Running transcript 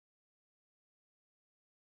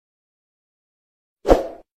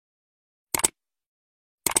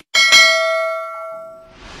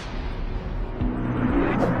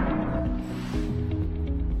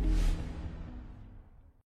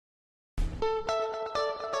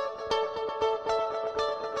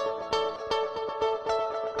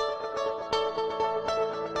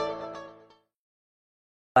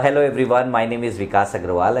Hello everyone, my name is Vikas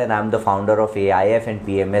Agrawal and I am the founder of AIF and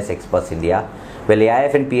PMS Experts India. Well,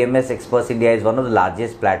 AIF and PMS Experts India is one of the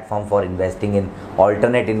largest platform for investing in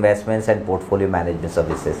alternate investments and portfolio management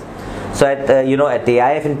services. So at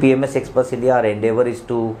AIF and PMS Experts India, our endeavor is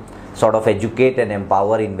to sort of educate and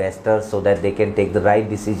empower investors so that they can take the right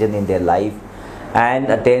decision in their life and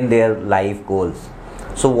attain their life goals.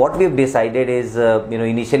 So what we've decided is,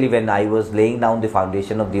 initially when I was laying down the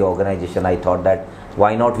foundation of the organization, I thought that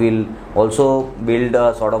why not we'll also build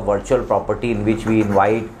a sort of virtual property in which we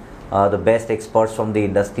invite the best experts from the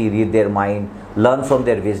industry, read their mind, learn from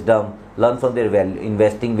their wisdom, learn from their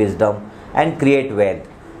investing wisdom and create wealth.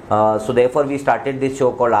 So therefore we started this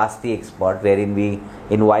show called Ask the Expert, wherein we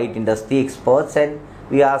invite industry experts and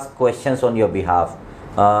we ask questions on your behalf.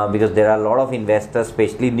 Because there are a lot of investors,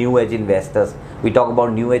 especially new age investors. We talk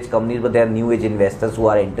about new age companies, but there are new age investors who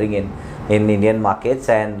are entering in Indian markets,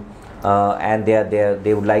 and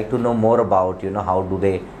they would like to know more about how do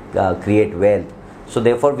they create wealth. So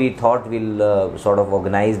therefore we thought we'll sort of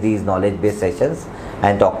organize these knowledge based sessions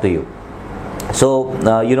and talk to you. So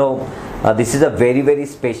this is a very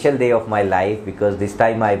special day of my life, because this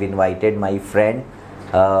time I've invited my friend,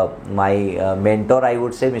 my mentor, I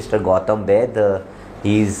would say, Mr. Gautam Baid.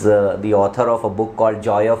 He's the author of a book called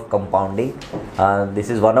Joy of Compounding. This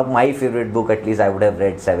is one of my favorite book. At least I would have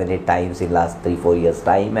read 7-8 times in last 3-4 years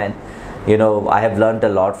time, and I have learned a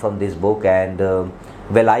lot from this book. And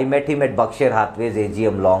I met him at Berkshire Hathaway's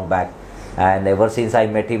AGM long back, and ever since I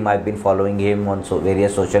met him I've been following him on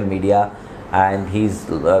various social media, and he's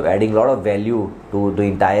adding a lot of value to the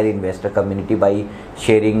entire investor community by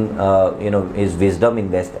sharing his wisdom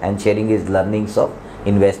and sharing his learnings of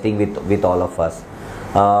investing with all of us.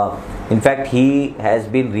 In fact, he has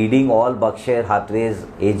been reading all Berkshire Hathaway's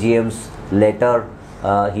AGM's letter.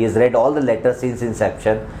 He has read all the letters since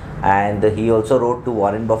inception, and he also wrote to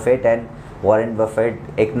Warren Buffett, and Warren Buffett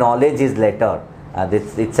acknowledged his letter.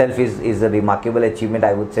 This itself is a remarkable achievement,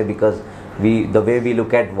 I would say, because the way we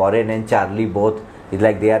look at Warren and Charlie both is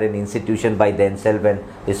like they are an institution by themselves, and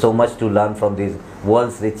there's so much to learn from these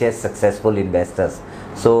world's richest successful investors.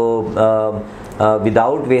 So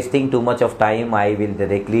without wasting too much of time, I will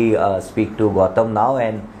directly speak to Gautam now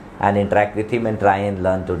and interact with him and try and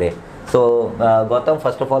learn today. So Gautam,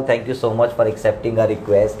 first of all, thank you so much for accepting our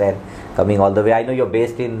request and coming all the way. I know you're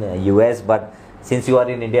based in US, but since you are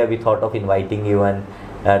in India, we thought of inviting you and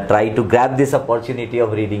try to grab this opportunity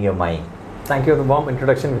of reading your mind. Thank you for the warm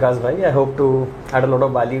introduction, Vikas bhai. I hope to add a lot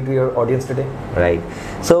of value to your audience today. Right.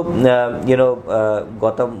 So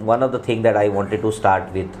Gautam, one of the things that I wanted to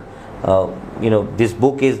start with, this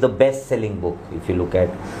book is the best-selling book. If you look at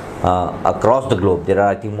across the globe, there are,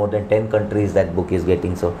 I think, more than 10 countries that book is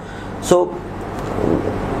getting. So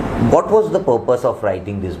what was the purpose of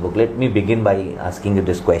writing this book? Let me begin by asking you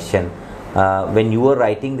this question. When you were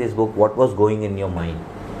writing this book, what was going in your mind?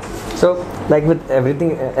 So, like with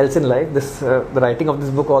everything else in life, the writing of this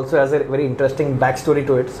book also has a very interesting backstory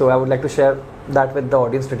to it. So I would like to share that with the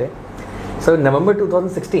audience today. So in November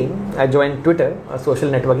 2016, I joined Twitter, a social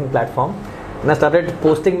networking platform, and I started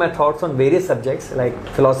posting my thoughts on various subjects like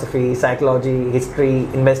philosophy, psychology, history,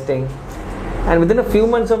 investing. And within a few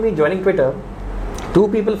months of me joining Twitter, 2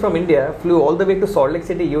 people from India flew all the way to Salt Lake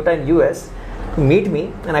City, Utah in US to meet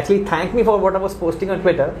me and actually thank me for what I was posting on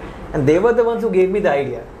Twitter. And they were the ones who gave me the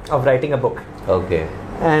idea of writing a book. Okay.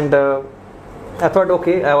 And I thought,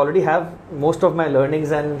 okay, I already have most of my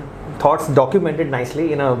learnings and thoughts documented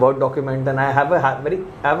nicely in a Word document, and I have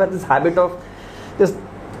this habit of just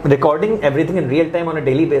recording everything in real time on a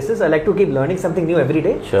daily basis. I like to keep learning something new every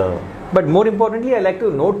day. Sure. But more importantly, I like to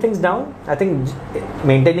note things down. I think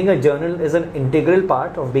maintaining a journal is an integral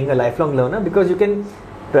part of being a lifelong learner, because you can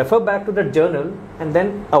refer back to that journal and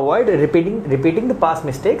then avoid repeating the past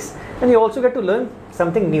mistakes, and you also get to learn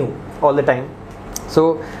something new all the time.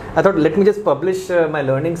 So I thought, let me just publish my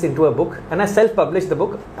learnings into a book, and I self-published the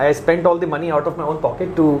book. I spent all the money out of my own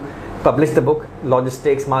pocket to publish the book: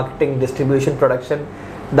 logistics, marketing, distribution, production.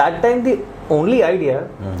 That time the only idea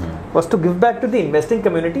was to give back to the investing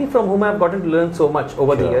community, from whom I've gotten to learn so much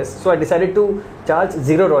over the years. So I decided to charge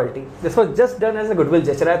 0 royalty. This was just done as a goodwill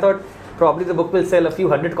gesture. I thought probably the book will sell a few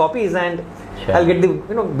hundred copies, and I'll get the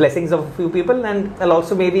blessings of a few people, and I'll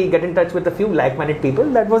also maybe get in touch with a few like-minded people.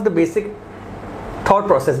 That was the basic thought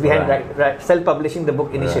process behind self-publishing the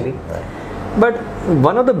book initially. Right. But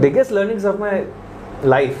one of the biggest learnings of my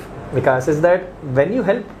life, Vikas, is that when you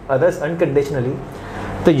help others unconditionally,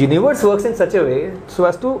 the universe works in such a way so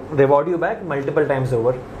as to reward you back multiple times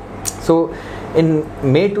over. So in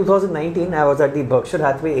May 2019, I was at the Berkshire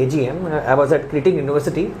Hathaway AGM. I was at Cretin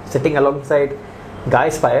University, sitting alongside Guy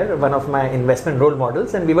Spire, one of my investment role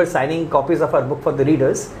models, and we were signing copies of our book for the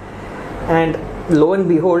readers. And lo and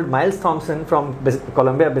behold, Miles Thompson from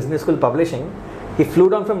Columbia Business School Publishing, he flew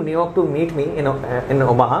down from New York to meet me in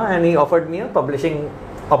Omaha, and he offered me a publishing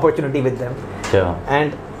opportunity with them. Sure.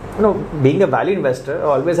 And being a value investor, I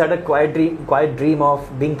always had a quiet dream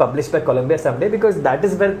of being published by Columbia someday, because that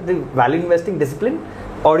is where the value investing discipline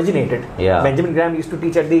originated. Yeah. Benjamin Graham used to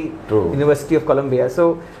teach at the University of Columbia.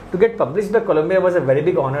 So to get published by Columbia was a very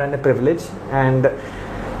big honor and a privilege. And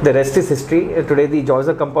the rest is history. Today, The Joys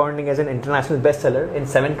of Compounding is an international bestseller in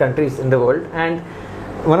 7 countries in the world. And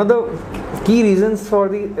one of the key reasons for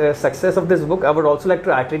the success of this book, I would also like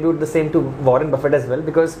to attribute the same to Warren Buffett as well,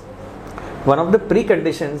 because one of the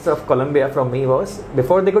preconditions of Columbia from me was,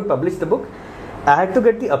 before they could publish the book, I had to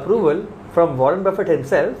get the approval from Warren Buffett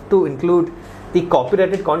himself to include the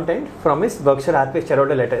copyrighted content from his Berkshire Hathaway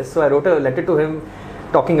shareholder letters. So I wrote a letter to him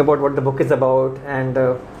talking about what the book is about and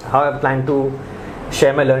how I plan to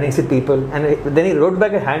share my learnings with people. And then he wrote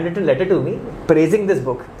back a handwritten letter to me praising this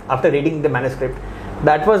book after reading the manuscript.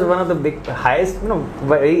 That was one of the highest,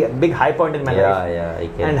 very big high point in my life.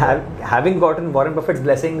 And having gotten Warren Buffett's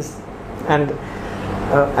blessings, and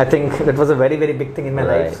I think that was a very, very big thing in my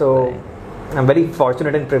life. So I'm very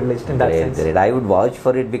fortunate and privileged in that sense. Great. I would vouch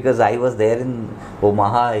for it because I was there in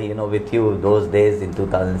Omaha, with you those days in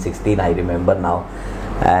 2016. I remember now,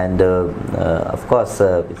 and of course,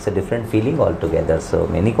 it's a different feeling altogether. So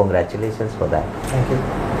many congratulations for that. Thank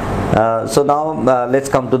you. So now let's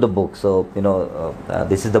come to the book. So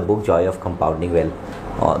this is the book Joy of Compounding.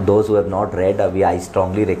 Well, those who have not read, I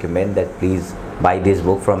strongly recommend that please buy this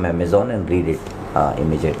book from Amazon and read it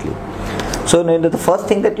immediately. So the first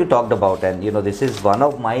thing that you talked about, and this is one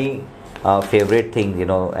of my favorite things,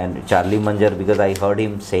 and Charlie Munger, because I heard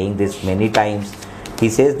him saying this many times. He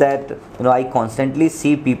says that I constantly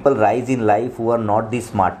see people rise in life who are not the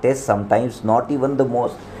smartest, sometimes not even the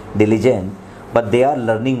most diligent, but they are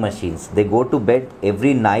learning machines. They go to bed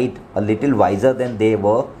every night a little wiser than they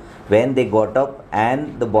were when they got up,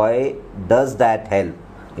 and the boy does that help,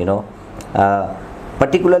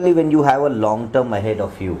 particularly when you have a long term ahead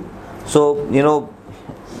of you. So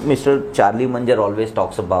Mr. Charlie Munger always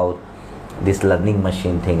talks about this learning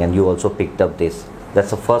machine thing, and you also picked up this. That's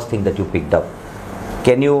the first thing that you picked up.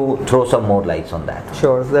 Can you throw some more lights on that?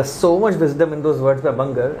 Sure. There's so much wisdom in those words by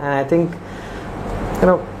Munger, and I think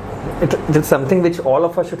it's something which all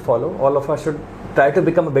of us should follow. All of us should try to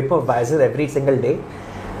become a bit more wiser every single day.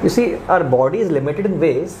 You see, our body is limited in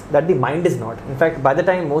ways that the mind is not. In fact, by the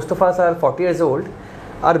time most of us are 40 years old,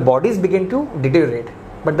 our bodies begin to deteriorate.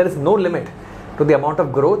 But there is no limit to the amount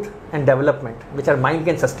of growth and development which our mind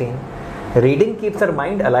can sustain. Reading keeps our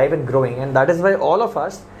mind alive and growing, and that is why all of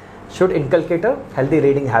us should inculcate a healthy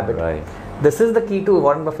reading habit. Right. This is the key to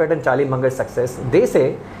Warren Buffett and Charlie Munger's success. They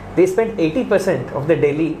say they spend 80% of their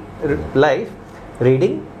daily life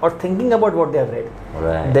reading or thinking about what they have read.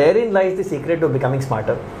 Right. Therein lies the secret of becoming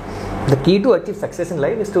smarter. The key to achieve success in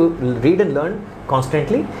life is to read and learn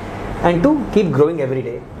constantly and to keep growing every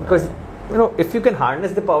day. Because if you can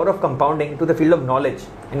harness the power of compounding to the field of knowledge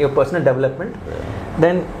and your personal development,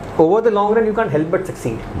 then over the long run you can't help but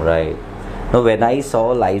succeed. Right. Now, when I saw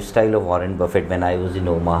lifestyle of Warren Buffett when I was in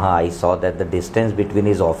Omaha, I saw that the distance between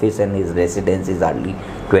his office and his residence is hardly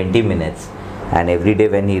 20 minutes. And every day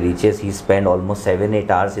when he reaches, he spends almost 7-8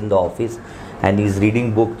 hours in the office, and he's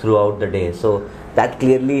reading book throughout the day. So that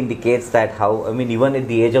clearly indicates that even at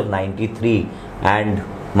the age of 93 and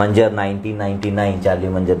Munger 1999, Charlie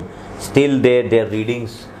Munger, still they're reading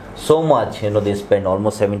so much, they spend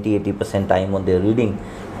almost 70-80% time on their reading.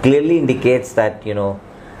 Clearly indicates that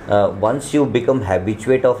once you become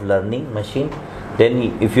habituate of learning machine,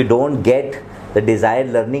 then if you don't get the desired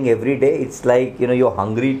learning every day, it's like you're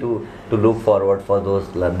hungry to look forward for those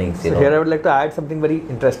learnings. So here I would like to add something very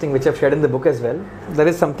interesting which I've shared in the book as well. There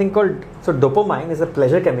is something called, dopamine is a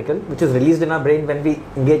pleasure chemical which is released in our brain when we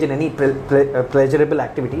engage in any pleasurable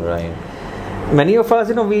activity. Right. Many of us,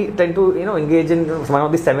 we tend to, engage in one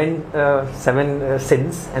of the seven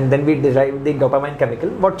sins, and then we derive the dopamine chemical.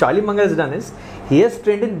 What Charlie Munger has done is, he has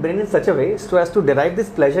trained his brain in such a way so as to derive this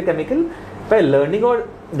pleasure chemical by learning or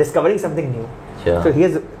discovering something new. Sure. So he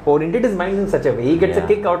has oriented his mind in such a way. He gets a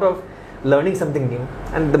kick out of learning something new.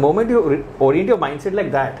 And the moment you orient your mindset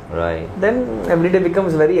like that, right, then every day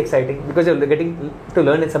becomes very exciting because you're getting to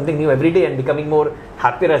learn something new every day and becoming more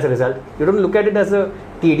happier as a result. You don't look at it as a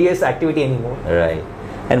tedious activity anymore. Right.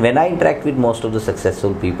 And when I interact with most of the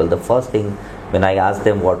successful people, the first thing when I ask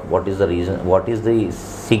them what is the reason, what is the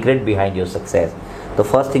secret behind your success, the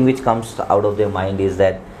first thing which comes out of their mind is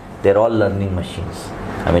that they're all learning machines.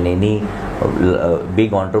 I mean, any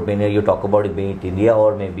big entrepreneur you talk about, be it India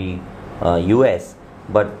or maybe US,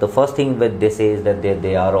 but the first thing that they say is that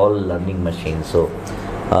they are all learning machines. So,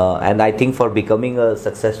 and I think for becoming a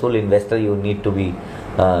successful investor, you need to be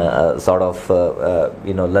sort of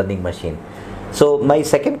learning machine. So my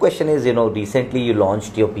second question is, recently you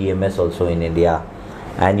launched your PMS also in India,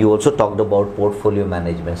 and you also talked about portfolio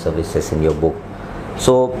management services in your book.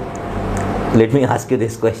 So let me ask you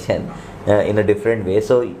this question in a different way.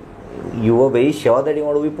 So you were very sure that you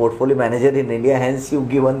want to be portfolio manager in India, hence you've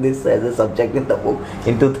given this as a subject in the book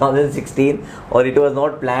in 2016, or it was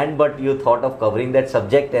not planned but you thought of covering that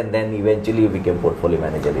subject and then eventually you became portfolio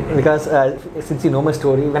manager in India? Because since you know my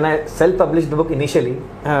story, when I self-published the book initially,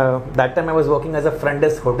 that time I was working as a front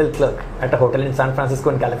desk hotel clerk at a hotel in San Francisco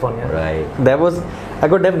in California. Right. I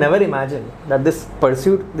could have never imagined that this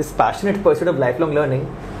passionate pursuit of lifelong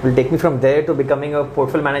learning will take me from there to becoming a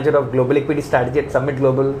portfolio manager of global equity strategy at Summit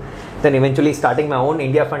Global, then eventually starting my own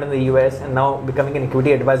India fund in the US, and now becoming an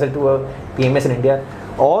equity advisor to a PMS in India.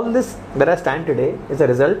 All this where I stand today is a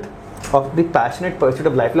result of the passionate pursuit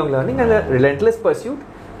of lifelong learning and a relentless pursuit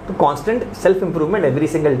to constant self-improvement every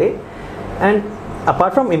single day. And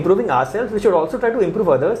apart from improving ourselves, we should also try to improve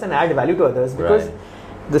others and add value to others, because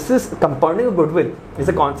this is compounding of goodwill. It's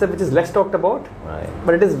a concept which is less talked about,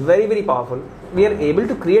 but it is very, very powerful. We are able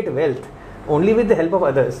to create wealth only with the help of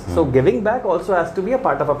others. So giving back also has to be a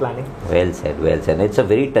part of our planning. Well said, well said. It's a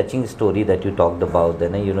very touching story that you talked about.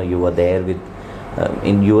 Then you were there with,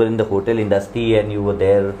 you were in the hotel industry and you were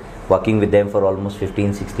there working with them for almost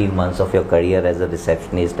 15-16 months of your career as a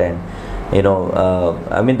receptionist, and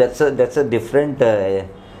I mean that's a different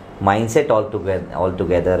mindset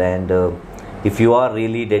altogether. And if you are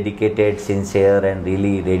really dedicated, sincere, and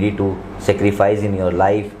really ready to sacrifice in your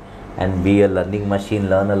life and be a learning machine,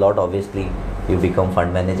 learn a lot, obviously you become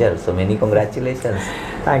fund manager. So many congratulations.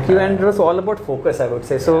 Thank you. And it was all about focus, I would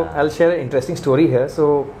say. So I'll share an interesting story here.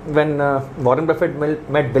 So when Warren Buffett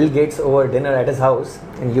met Bill Gates over dinner at his house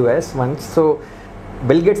in US once, so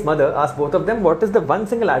Bill Gates' mother asked both of them, what is the one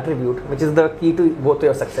single attribute which is the key to both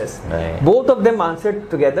your success? Both of them answered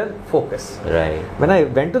together, focus. When I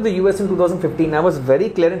went to the US in 2015, I was very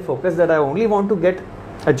clear and focused that I only want to get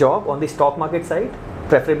a job on the stock market side,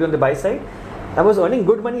 preferably on the buy side. I was earning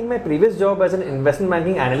good money in my previous job as an investment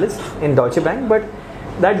banking analyst in Deutsche Bank, but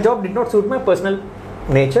that job did not suit my personal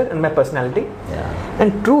nature and my personality.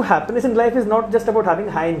 And true happiness in life is not just about having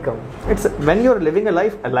high income. It's when you're living a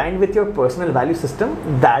life aligned with your personal value system,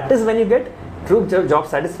 that is when you get true job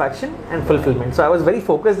satisfaction and fulfillment. So I was very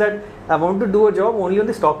focused that I want to do a job only on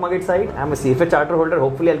the stock market side. I'm a CFA charter holder,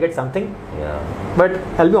 hopefully I'll get something. But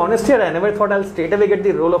I'll be honest here, I never thought I'll straight away get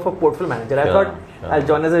the role of a portfolio manager. I thought I'll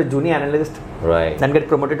join as a junior analyst, then get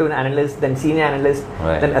promoted to an analyst, then senior analyst,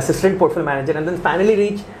 then assistant portfolio manager, and then finally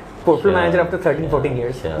reach portfolio manager after 13-14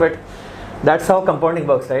 years. But that's how compounding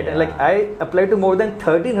works, right? And like I applied to more than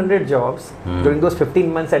 1300 jobs during those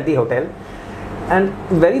 15 months at the hotel, and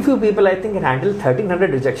very few people I think can handle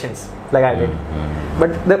 1300 rejections like I did.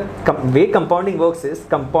 But the way compounding works is,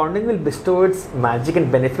 compounding will bestow its magic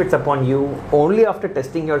and benefits upon you only after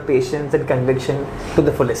testing your patience and conviction to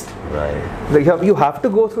the fullest. You have to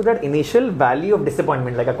go through that initial valley of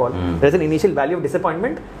disappointment, like I call it. There's an initial valley of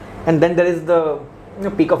disappointment, and then there is the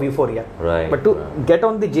peak of euphoria. But to get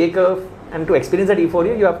on the J curve and to experience that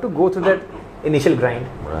euphoria, you have to go through that initial grind.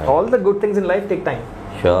 All the good things in life take time.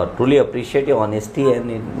 Sure, truly appreciate your honesty,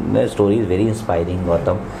 and the story is very inspiring,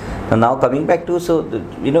 Gautam. And now coming back to,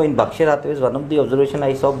 in Berkshire Hathaway, one of the observation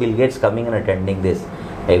I saw Bill Gates coming and attending this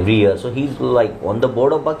every year. So he's like on the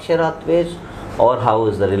board of Berkshire Hathaway, or how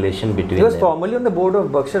is the relation between them? He was formally on the board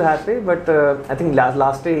of Berkshire Hathaway, but I think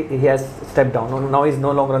last year he has stepped down. Now he's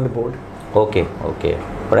no longer on the board. Okay.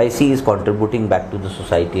 But I see he's contributing back to the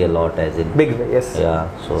society a lot, as in big way, yes. Yeah,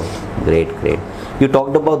 so great. You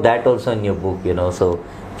talked about that also in your book, so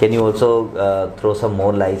can you also throw some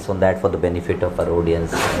more lights on that for the benefit of our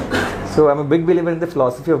audience? So I'm a big believer in the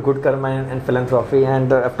philosophy of good karma and philanthropy,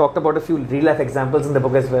 and I've talked about a few real life examples in the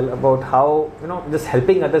book as well about how just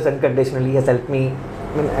helping others unconditionally has helped me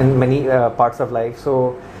in many parts of life.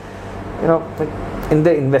 So in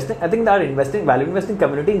the investing, I think that value investing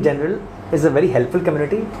community in general is a very helpful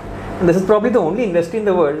community, and this is probably the only industry in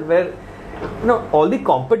the world where all the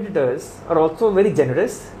competitors are also very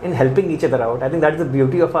generous in helping each other out. I think that's the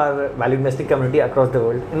beauty of our value investing community across the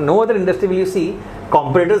world. In no other industry will you see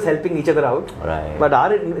competitors helping each other out. But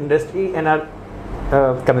our industry and our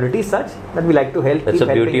community is such that we like to help. That's the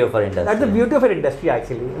beauty of our industry. That's the beauty of our industry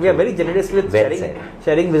actually. We are very generous with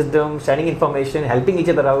sharing wisdom, sharing information, helping each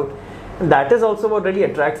other out. And that is also what really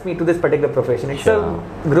attracts me to this particular profession. It's a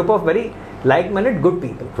group of very like-minded, good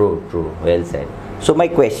people. True. Well said. So my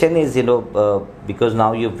question is, because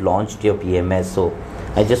now you've launched your PMS, so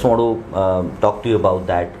I just want to talk to you about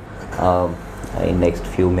that in next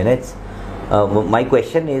few minutes. My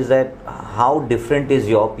question is that how different is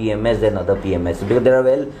your PMS than other PMS? Because there are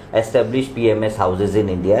well-established PMS houses in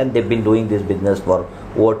India, and they've been doing this business for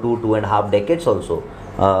over 2.5 decades also.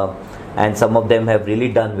 And some of them have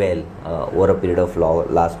really done well over a period of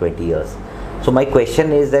last 20 years. So my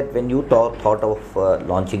question is that when you thought of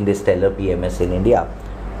launching this stellar PMS in India,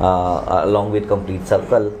 along with Complete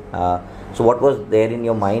Circle, so what was there in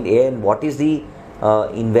your mind, and what is the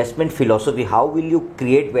investment philosophy? How will you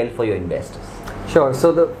create wealth for your investors? Sure.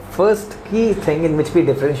 So the first key thing in which we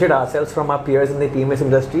differentiate ourselves from our peers in the PMS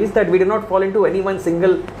industry is that we do not fall into any one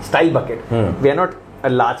single style bucket. We are not a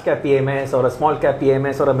large cap PMS or a small cap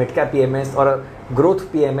PMS or a mid cap PMS or a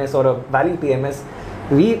growth PMS or a value PMS.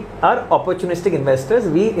 We are opportunistic investors.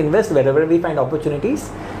 We invest wherever we find opportunities,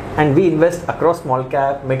 and we invest across small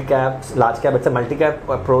cap, mid cap, large cap. It's a multi-cap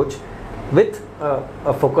approach with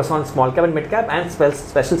a focus on small cap and mid cap and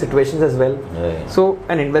special situations as well. Right. So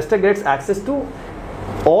an investor gets access to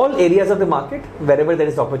all areas of the market wherever there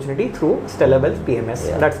is opportunity through Stellar Wealth PMS.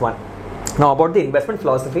 Yeah. That's one. Now about the investment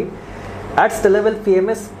philosophy. At Stellar Wealth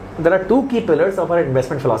PMS, there are two key pillars of our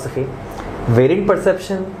investment philosophy: variant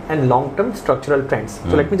perception and long-term structural trends.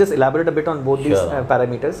 So let me just elaborate a bit on both these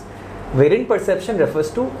parameters. Variant perception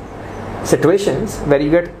refers to situations where you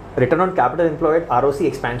get return on capital employed, ROC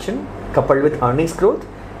expansion coupled with earnings growth.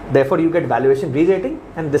 Therefore, you get valuation re-rating,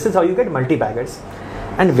 and this is how you get multi-baggers.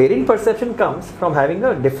 And variant perception comes from having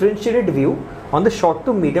a differentiated view on the short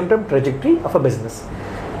to medium term trajectory of a business.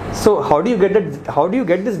 So how do you get that? How do you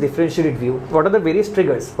get this differentiated view? What are the various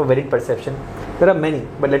triggers for variant perception? There are many,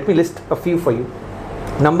 but let me list a few for you.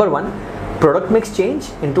 Number one, product mix change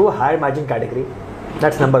into a higher margin category.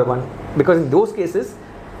 That's number one, because in those cases,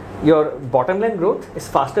 your bottom line growth is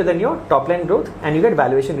faster than your top line growth, and you get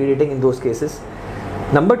valuation re-rating in those cases.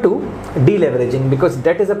 Number two, deleveraging, because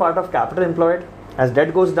debt is a part of capital employed. As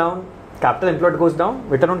debt goes down, capital employed goes down,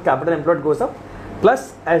 return on capital employed goes up.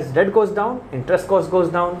 Plus, as debt goes down, interest cost goes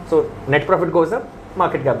down, so net profit goes up,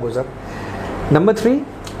 market cap goes up. Number three,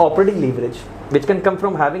 operating leverage, which can come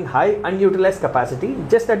from having high unutilized capacity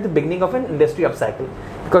just at the beginning of an industry upcycle.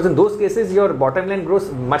 Because in those cases, your bottom line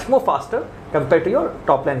grows much more faster compared to your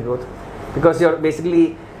top line growth. Because you're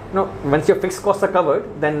basically, once your fixed costs are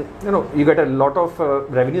covered, then you get a lot of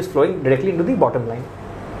revenues flowing directly into the bottom line.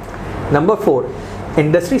 Number four,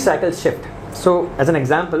 industry cycle shift. So as an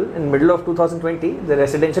example, in middle of 2020, the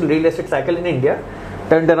residential real estate cycle in India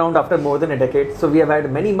turned around after more than a decade. So we have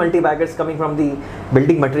had many multi-baggers coming from the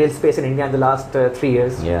building material space in India in the last 3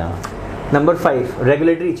 years. Yeah. Number five,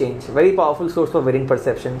 regulatory change. Very powerful source for variant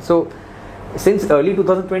perception. So since early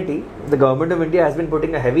 2020, the government of India has been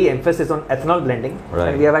putting a heavy emphasis on ethanol blending. Right.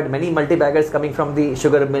 And we have had many multi-baggers coming from the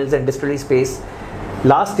sugar mills and distillery space.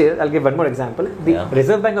 Last year, I'll give one more example. The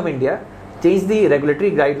Reserve Bank of India changed the regulatory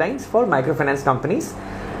guidelines for microfinance companies.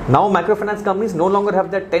 Now microfinance companies no longer have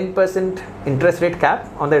that 10% interest rate cap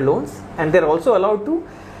on their loans, and they're also allowed to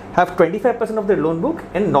have 25% of their loan book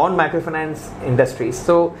in non-microfinance industries.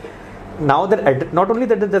 So now that not only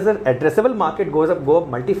that there's an addressable market go up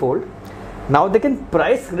multifold, now they can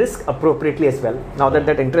price risk appropriately as well, now that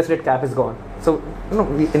that interest rate cap is gone. So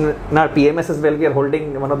in our PMS as well, we are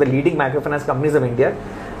holding one of the leading microfinance companies of India,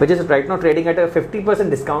 which is right now trading at a 50%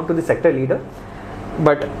 discount to the sector leader.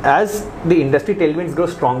 But as the industry tailwinds grow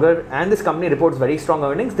stronger and this company reports very strong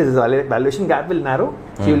earnings, this valuation gap will narrow.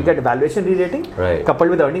 So you will get valuation re-rating coupled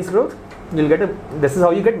with earnings growth. This is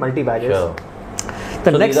how you get multi-baggers. Sure.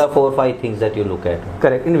 So these are 4 or 5 things that you look at.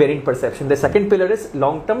 Correct, in variant perception. The second pillar is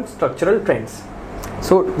long-term structural trends.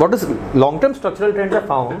 So what is long-term structural trends are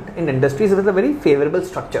found in industries with a very favorable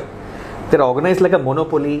structure. They're organized like a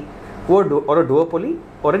monopoly or a duopoly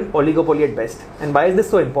or an oligopoly at best. And why is this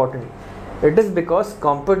so important? It is because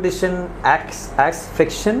competition acts as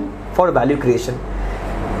friction for value creation.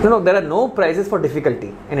 There are no prizes for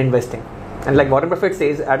difficulty in investing. And like Warren Buffett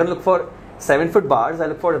says, I don't look for 7-foot bars, I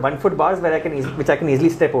look for 1-foot bars which I can easily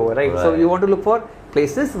step over, right? So you want to look for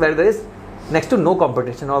places where there is next to no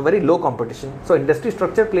competition or very low competition. So industry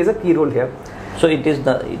structure plays a key role here. So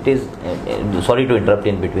sorry to interrupt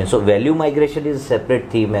in between. So value migration is a separate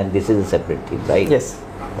theme and this is a separate theme, right? Yes.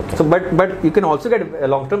 Okay. So but you can also get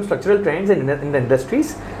long-term structural trends in the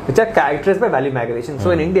industries which are characterized by value migration. So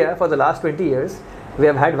in India, for the last 20 years, we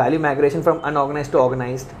have had value migration from unorganized to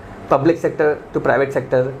organized, public sector to private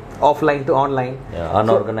sector, offline to online. Yeah,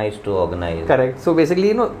 unorganized to organized. Correct. So basically,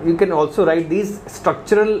 you can also write these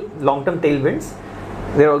structural long-term tailwinds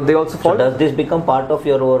They also fall. So does this become part of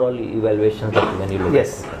your overall evaluation when you look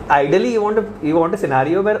Yes. at it? Ideally, you want a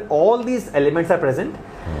scenario where all these elements are present,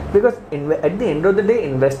 because at the end of the day,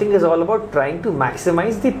 investing is all about trying to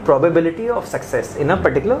maximize the probability of success in a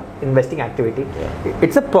particular investing activity. Yeah.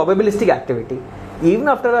 It's a probabilistic activity. Even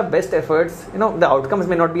after our best efforts, the outcomes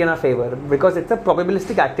may not be in our favor because it's a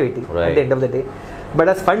probabilistic activity at the end of the day. But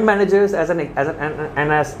as fund managers, as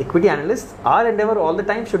equity analysts, our endeavor all the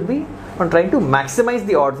time should be on trying to maximize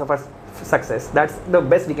the odds of our success. That's the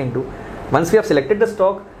best we can do. Once we have selected the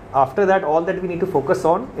stock, after that, all that we need to focus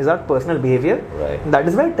on is our personal behavior. Right. That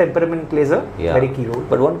is where temperament plays a very key role.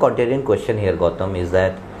 But one contrarian question here, Gautam, is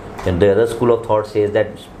that the other school of thought says that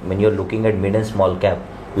when you're looking at mid and small cap,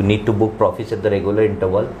 you need to book profits at the regular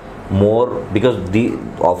interval more, because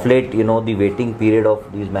of late, the waiting period of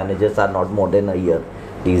these managers are not more than a year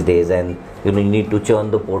these days, and you need to churn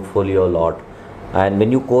the portfolio a lot. And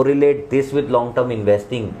when you correlate this with long-term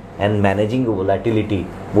investing and managing volatility,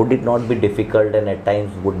 would it not be difficult, and at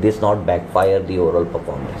times would this not backfire the overall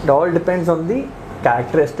performance? It all depends on the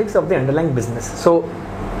characteristics of the underlying business. So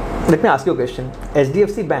let me ask you a question.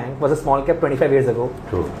 HDFC Bank was a small cap 25 years ago.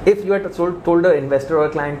 True. If you had told an investor or a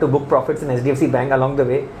client to book profits in HDFC Bank along the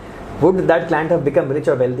way, would that client have become rich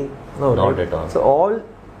or wealthy? No, not right? at all.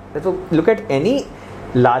 So look at any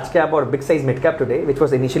large cap or big size mid cap today, which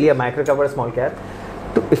was initially a micro cap or a small cap.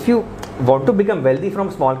 If you want to become wealthy from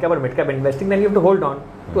small cap or mid cap investing, then you have to hold on.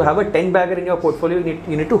 To have a 10 bagger in your portfolio,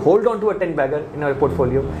 you need to hold on to a 10 bagger in your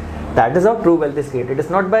portfolio. That is how true wealth is created. It's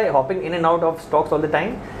not by hopping in and out of stocks all the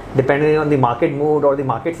time, depending on the market mood or the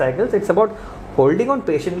market cycles. It's about holding on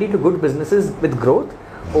patiently to good businesses with growth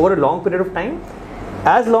over a long period of time,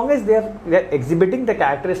 as long as they are exhibiting the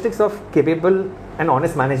characteristics of capable and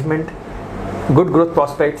honest management, good growth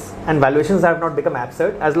prospects, and valuations have not become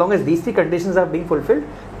absurd. As long as these three conditions are being fulfilled,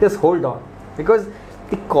 just hold on, because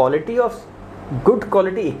the quality of good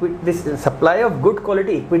quality equity, this supply of good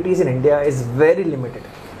quality equities in India is very limited.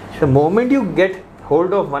 The moment you get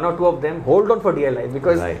hold of one or two of them, hold on for dear life,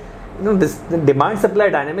 because the demand supply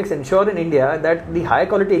dynamics ensure in India that the high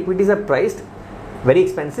quality equities are priced very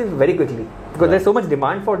expensive very quickly, because there's so much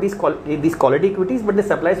demand for these quality equities, but the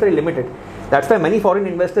supply is very limited. That's why many foreign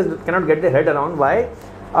investors cannot get their head around why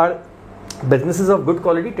are businesses of good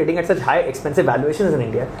quality trading at such high expensive valuations in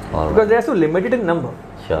India, because they are so limited in number.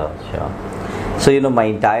 Sure. So my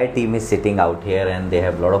entire team is sitting out here and they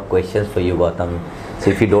have a lot of questions for you, Gautam. So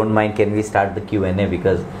if you don't mind, can we start the Q&A,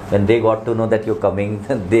 because when they got to know that you're coming,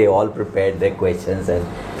 they all prepared their questions and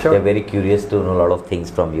they're very curious to know a lot of things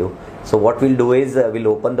from you. So what we'll do is we'll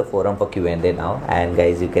open the forum for Q&A now, and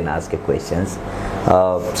guys, you can ask your questions.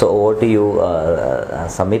 So over to you,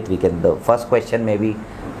 Samit. The first question maybe,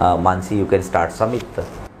 Mansi, you can start. Samit.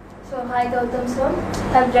 So hi Gautam sir,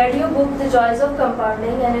 I've read your book The Joys of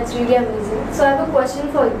Compounding and it's really amazing. So I have a question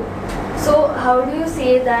for you. So how do you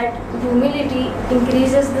say that humility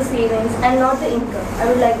increases the savings and not the income? I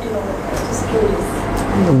would like to know that. Just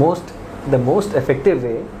curious. The most effective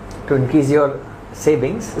way to increase your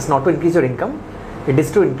savings is not to increase your income, it is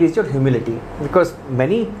to increase your humility, because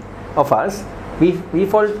many of us we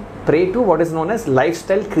fall prey to what is known as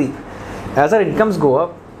lifestyle creep. As our incomes go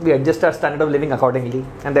up, we adjust our standard of living accordingly,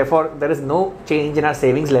 and therefore there is no change in our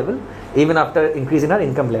savings level even after increase in our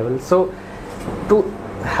income level. So to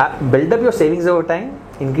build up your savings over time,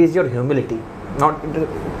 increase your humility.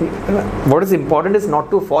 What is important is not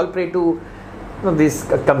to fall prey to these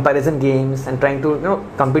comparison games and trying to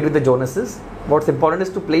compete with the Jonases. What's important is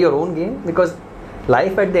to play your own game, because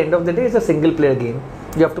life at the end of the day is a single player game.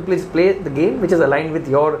 You have to play the game which is aligned with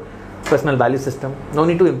your personal value system. No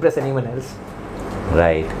need to impress anyone else.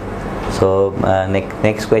 Right. So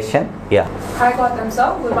next question. Yeah. Hi Gautam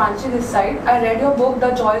sir, Gurvanshi this side. I read your book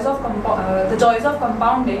The Joys of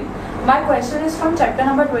Compounding. My question is from chapter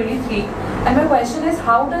number 23, and my question is,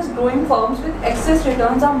 how does growing firms with excess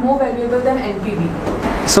returns are more valuable than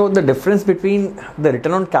NPV? So the difference between the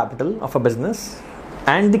return on capital of a business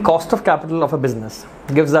and the cost of capital of a business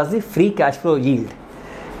gives us the free cash flow yield,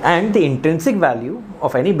 and the intrinsic value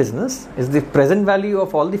of any business is the present value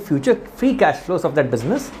of all the future free cash flows of that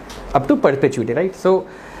business up to perpetuity, right? So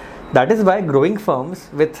that is why growing firms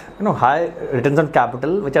with high returns on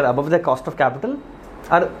capital which are above the cost of capital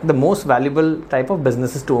are the most valuable type of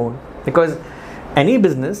businesses to own, because any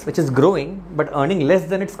business which is growing but earning less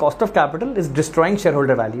than its cost of capital is destroying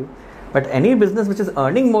shareholder value. But any business which is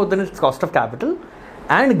earning more than its cost of capital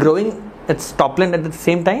and growing its top line at the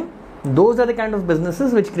same time, those are the kind of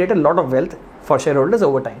businesses which create a lot of wealth for shareholders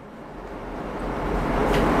over time.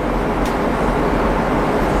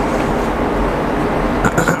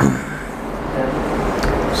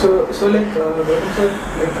 So So Gautam sir,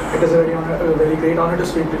 it is a very great honor to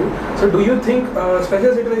speak to you. So do you think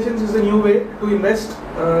special situations is a new way to invest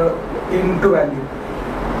into value?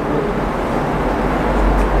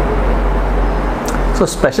 So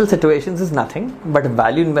special situations is nothing but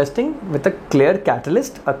value investing with a clear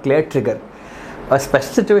catalyst, a clear trigger. A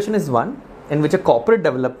special situation is one in which a corporate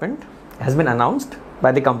development has been announced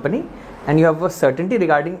by the company, and you have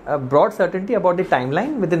a broad certainty about the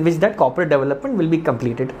timeline within which that corporate development will be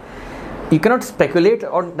completed. You cannot speculate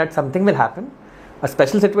on that something will happen. A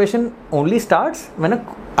special situation only starts when an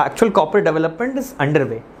actual corporate development is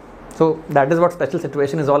underway. So that is what special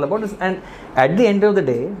situation is all about. And at the end of the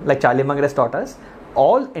day, like Charlie Munger has taught us,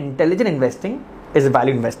 all intelligent investing is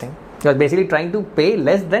value investing. You are basically trying to pay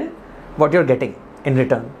less than what you're getting in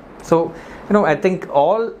return. So, I think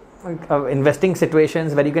all investing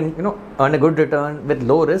situations where you can, earn a good return with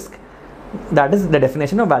low risk, that is the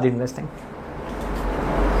definition of value investing.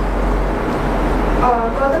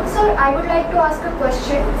 Gautam sir, I would like to ask a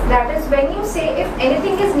question. That is, when you say if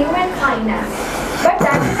anything is new in finance, but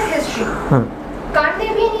that is a history, can't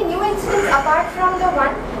there be any new incidents apart from the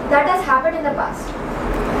one that has happened in the past?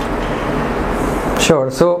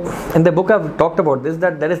 Sure. So in the book I've talked about this,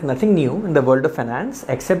 that there is nothing new in the world of finance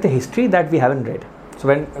except the history that we haven't read. So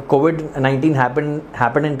when COVID-19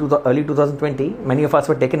 happened in early 2020, many of us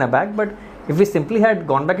were taken aback. But if we simply had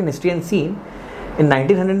gone back in history and seen, in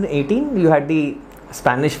 1918 you had the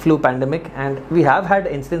Spanish flu pandemic, and we have had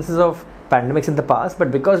instances of pandemics in the past, but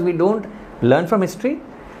because we don't learn from history,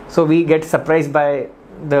 so we get surprised by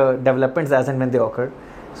the developments as and when they occur.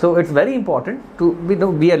 So it's very important to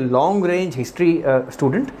be a long range history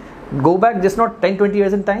student. Go back just not 10-20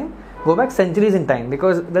 years in time, go back centuries in time,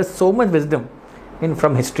 because there's so much wisdom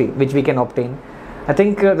from history which we can obtain. I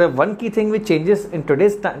think the one key thing which changes in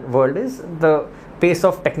today's world is the pace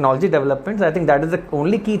of technology developments. I think that is the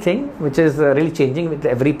only key thing which is really changing with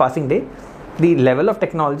every passing day. The level of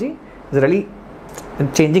technology is really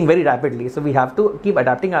changing very rapidly. So we have to keep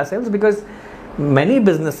adapting ourselves, because many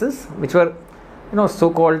businesses which were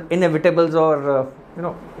so-called inevitables or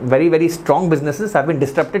very, very strong businesses have been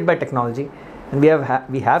disrupted by technology, and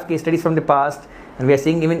we have case studies from the past, and we are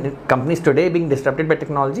seeing even companies today being disrupted by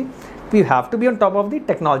technology. We have to be on top of the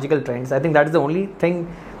technological trends. I think that is the only thing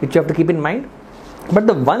which you have to keep in mind. But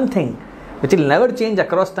the one thing which will never change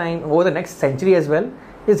across time over the next century as well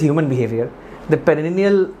is human behavior. The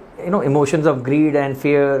perennial emotions of greed and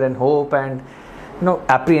fear and hope and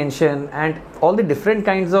apprehension and all the different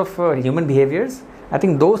kinds of human behaviors. I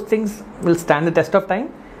think those things will stand the test of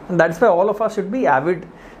time, and that's why all of us should be avid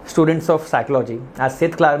students of psychology. As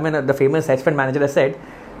Seth Klarman, the famous hedge fund manager, has said,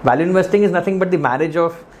 value investing is nothing but the marriage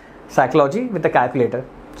of psychology with a calculator.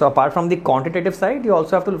 So apart from the quantitative side, you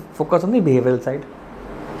also have to focus on the behavioral side.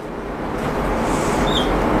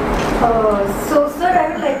 So sir,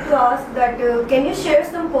 I would like to ask that can you share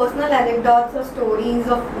some personal anecdotes or stories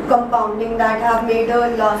of compounding that have made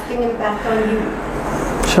a lasting impact on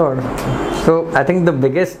you? Sure. So I think the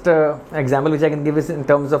biggest example which I can give is in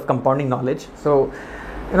terms of compounding knowledge. So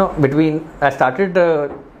I started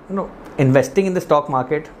investing in the stock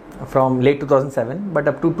market from late 2007, but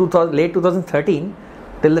up to late 2013,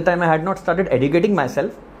 till the time I had not started educating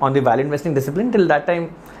myself on the value investing discipline. Till that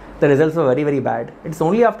time the results were very, very bad. It's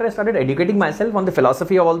only after I started educating myself on the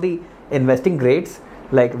philosophy of all the investing greats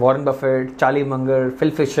like Warren Buffett, Charlie Munger,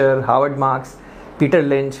 Phil Fisher, Howard Marks, Peter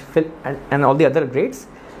Lynch, and all the other greats,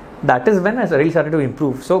 that is when I really started to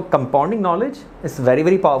improve. So compounding knowledge is very,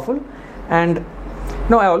 very powerful. And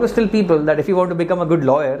I always tell people that if you want to become a good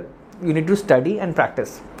lawyer, you need to study and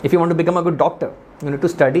practice. If you want to become a good doctor, you need to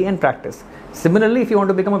study and practice. Similarly, if you want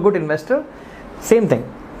to become a good investor, same thing,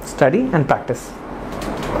 study and practice.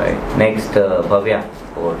 Right. Next, Bhavya,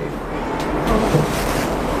 over to you.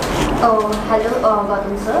 Hello,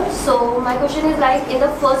 Gautam sir. So my question is, like, in the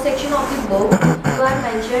first section of the book, you have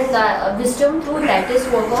mentioned that wisdom through lattice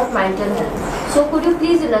work of mental health. So could you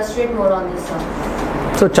please illustrate more on this, sir?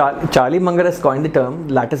 So Charlie Munger has coined the term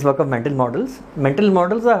lattice work of mental models. Mental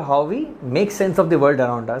models are how we make sense of the world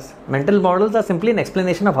around us. Mental models are simply an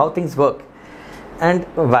explanation of how things work. And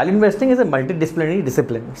value investing is a multidisciplinary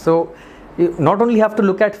discipline. So you not only have to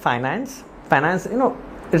look at finance,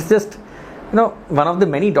 it's just one of the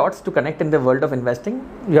many dots to connect in the world of investing.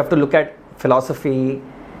 You have to look at philosophy,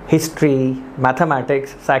 history,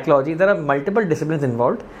 mathematics, psychology. There are multiple disciplines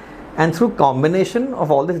involved, and through combination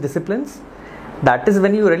of all these disciplines, that is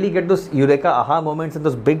when you really get those eureka aha moments and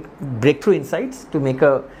those big breakthrough insights to make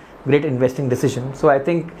a great investing decision. So I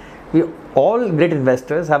think all great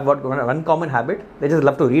investors have one common habit. They just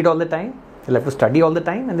love to read all the time, they love to study all the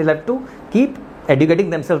time, and they love to keep educating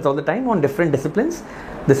themselves all the time on different disciplines.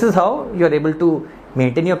 This is how you're able to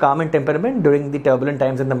maintain your calm and temperament during the turbulent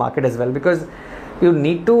times in the market as well, because you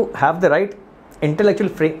need to have the right intellectual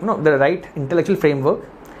framework,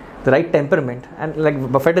 the right temperament. And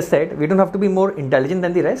like Buffett has said, we don't have to be more intelligent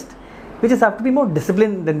than the rest, we just have to be more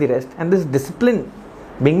disciplined than the rest. And this discipline,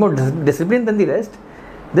 being more disciplined than the rest,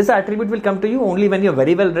 this attribute will come to you only when you're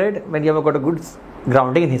very well read, when you have got a good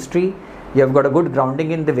grounding in history, you have got a good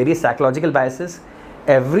grounding in the various psychological biases.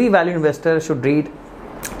 Every value investor should read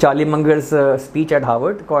Charlie Munger's speech at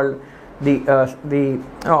Harvard called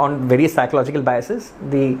on various psychological biases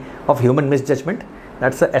of human misjudgment.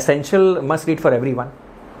 That's an essential must read for everyone.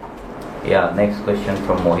 Yeah, next question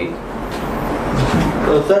from Mohit.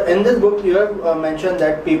 So, sir, in this book you have mentioned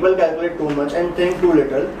that people calculate too much and think too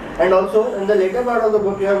little, and also in the later part of the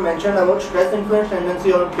book you have mentioned about stress influence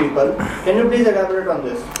tendency on people. Can you please elaborate on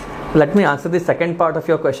this? Let me answer the second part of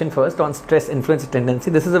your question first on stress influence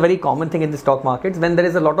tendency. This is a very common thing in the stock markets. When there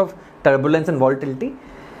is a lot of turbulence and volatility,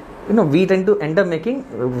 we tend to end up making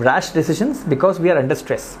rash decisions because we are under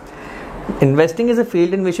stress. Investing is a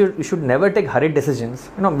field in which you should never take hurried decisions.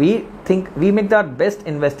 We think we make our best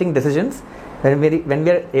investing decisions when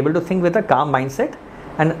we are able to think with a calm mindset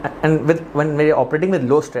and when we are operating with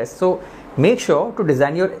low stress. So make sure to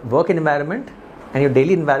design your work environment and your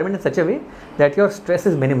daily environment in such a way that your stress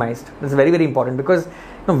is minimized. That's very, very important, because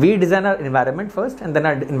we design our environment first and then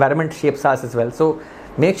our environment shapes us as well. So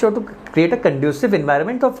make sure to create a conducive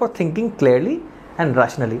environment for thinking clearly and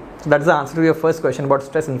rationally. So that's the answer to your first question about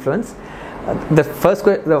stress influence.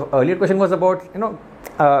 The earlier question was about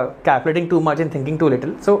calculating too much and thinking too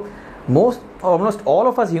little. So almost all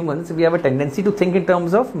of us humans, we have a tendency to think in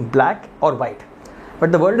terms of black or white.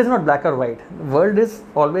 But the world is not black or white. The world is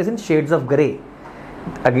always in shades of grey.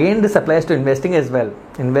 Again, this applies to investing as well.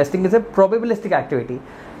 Investing is a probabilistic activity.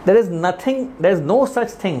 There is no such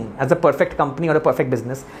thing as a perfect company or a perfect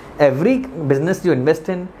business. Every business you invest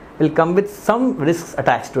in will come with some risks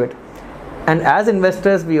attached to it. And as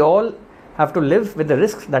investors, we all have to live with the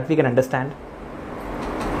risks that we can understand.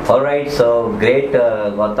 Alright, so great,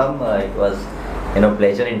 Gautam. It was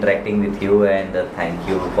pleasure interacting with you, and thank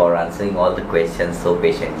you for answering all the questions so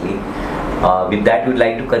patiently. With that, we'd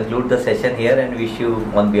like to conclude the session here and wish you,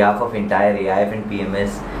 on behalf of entire AIF and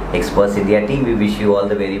PMS Experts India team, we wish you all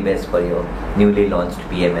the very best for your newly launched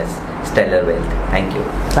PMS Stellar Wealth. Thank you.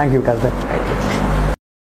 Thank you, Gautam. Thank you.